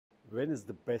When is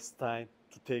the best time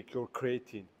to take your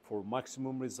creatine for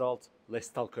maximum results? Let's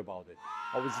talk about it.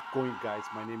 How is it going, guys?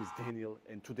 My name is Daniel,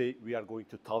 and today we are going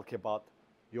to talk about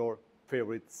your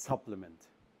favorite supplement.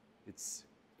 It's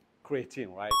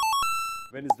creatine, right?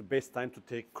 When is the best time to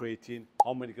take creatine?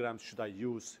 How many grams should I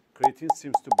use? Creatine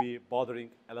seems to be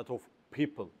bothering a lot of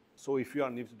people. So if you are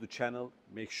new to the channel,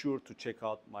 make sure to check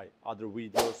out my other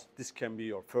videos. This can be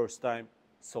your first time.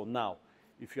 So now,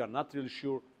 if you are not really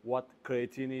sure what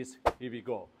creatine is, here we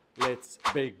go. Let's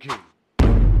begin.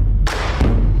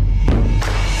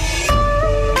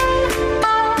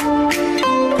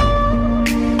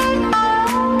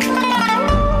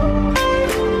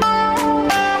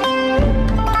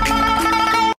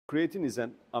 Creatine is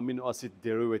an amino acid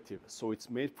derivative, so it's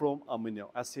made from amino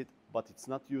acid, but it's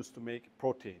not used to make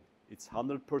protein. It's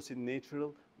 100%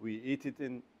 natural. We eat it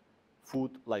in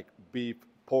food like beef,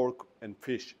 pork, and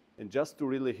fish. And just to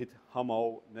really hit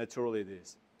how natural it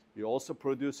is, you also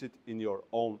produce it in your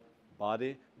own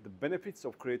body. The benefits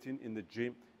of creatine in the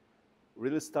gym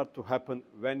really start to happen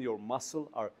when your muscles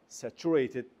are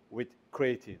saturated with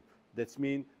creatine. That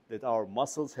means that our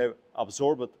muscles have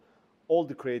absorbed all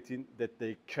the creatine that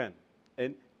they can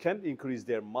and can't increase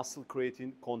their muscle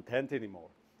creatine content anymore.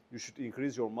 You should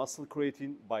increase your muscle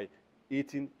creatine by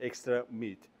eating extra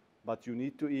meat, but you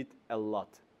need to eat a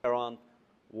lot, around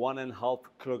 1.5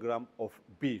 kilogram of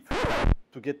beef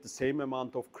to get the same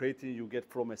amount of creatine you get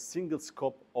from a single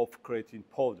scoop of creatine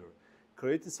powder.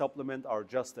 Creatine supplements are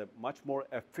just a much more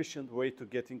efficient way to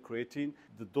getting creatine.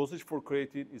 The dosage for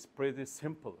creatine is pretty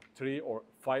simple, 3 or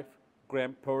 5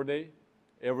 grams per day,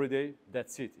 every day.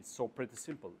 That's it. It's so pretty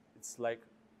simple. It's like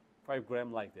 5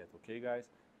 grams like that, okay guys?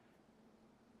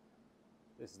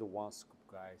 This is the 1 scoop,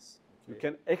 guys. Okay. You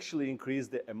can actually increase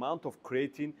the amount of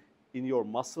creatine in your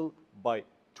muscle by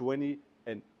 20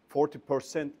 and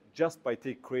 40% just by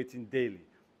taking creatine daily.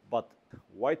 But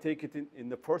why take it in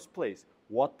the first place?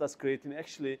 What does creatine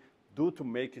actually do to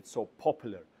make it so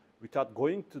popular? Without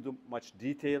going to much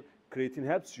detail, creatine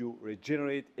helps you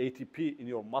regenerate ATP in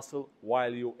your muscle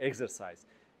while you exercise.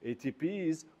 ATP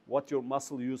is what your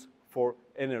muscle use for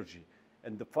energy.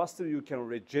 And the faster you can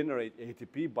regenerate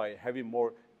ATP by having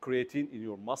more creatine in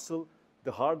your muscle,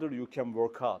 the harder you can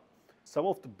work out. Some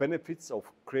of the benefits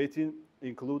of creatine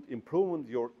include improving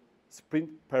your sprint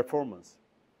performance,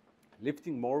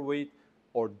 lifting more weight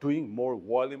or doing more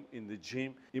volume in the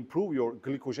gym, improve your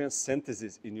glycogen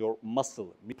synthesis in your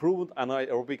muscle, improve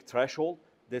anaerobic threshold,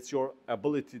 that's your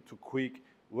ability to quick,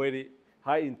 very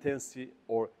high intensity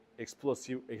or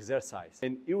explosive exercise,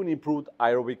 and even improved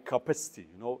aerobic capacity.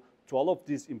 To all of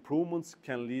these improvements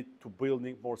can lead to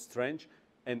building more strength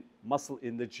and muscle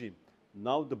in the gym.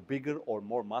 Now, the bigger or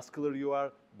more muscular you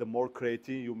are, the more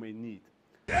creatine you may need.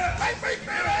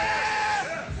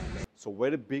 So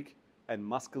very big and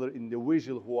muscular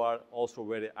individuals who are also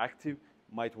very active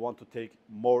might want to take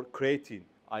more creatine.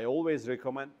 I always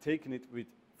recommend taking it with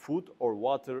food or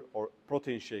water or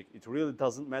protein shake. It really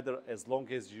doesn't matter as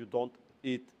long as you don't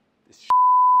eat this shit.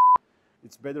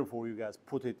 It's better for you guys.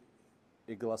 Put it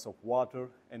a glass of water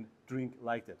and drink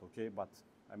like that, okay? But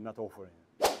I'm not offering it.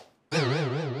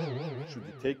 Should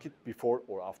you take it before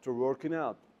or after working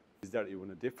out? Is there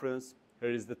even a difference?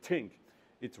 Here is the thing.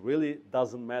 It really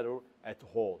doesn't matter at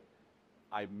all.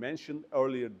 I mentioned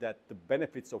earlier that the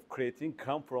benefits of creatine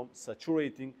come from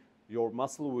saturating your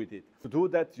muscle with it. To do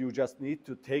that, you just need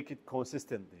to take it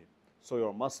consistently, so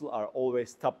your muscles are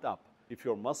always topped up. If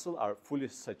your muscles are fully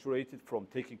saturated from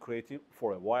taking creatine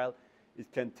for a while,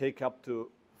 it can take up to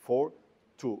 4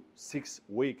 to 6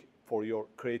 weeks for your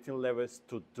creatine levels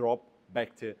to drop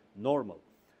back to normal.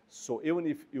 So even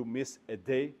if you miss a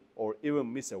day or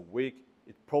even miss a week,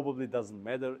 it probably doesn't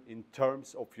matter in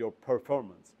terms of your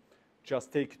performance.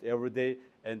 Just take it every day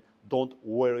and don't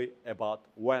worry about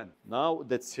when. Now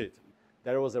that's it.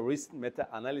 There was a recent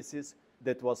meta-analysis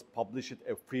that was published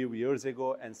a few years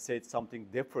ago and said something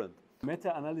different.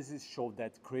 Meta-analysis showed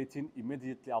that creatine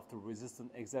immediately after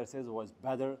resistant exercise was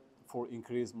better for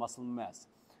increased muscle mass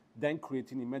than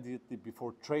creatine immediately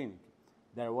before training.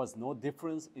 There was no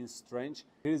difference in strength.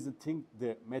 Here is the thing,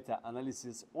 the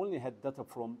meta-analysis only had data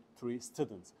from 3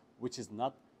 students, which is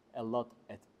not a lot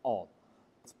at all.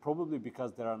 It's probably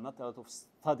because there are not a lot of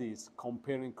studies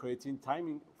comparing creatine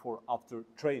timing for after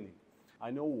training.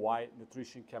 I know why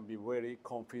nutrition can be very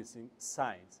confusing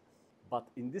science, but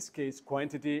in this case,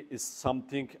 quantity is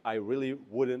something I really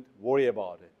wouldn't worry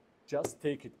about it. Just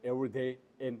take it every day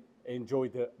and enjoy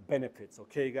the benefits,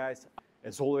 okay guys?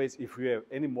 As always, if you have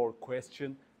any more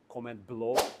questions, comment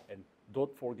below and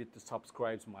don't forget to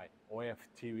subscribe to my OF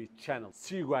TV channel.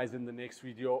 See you guys in the next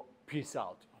video. Peace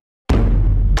out.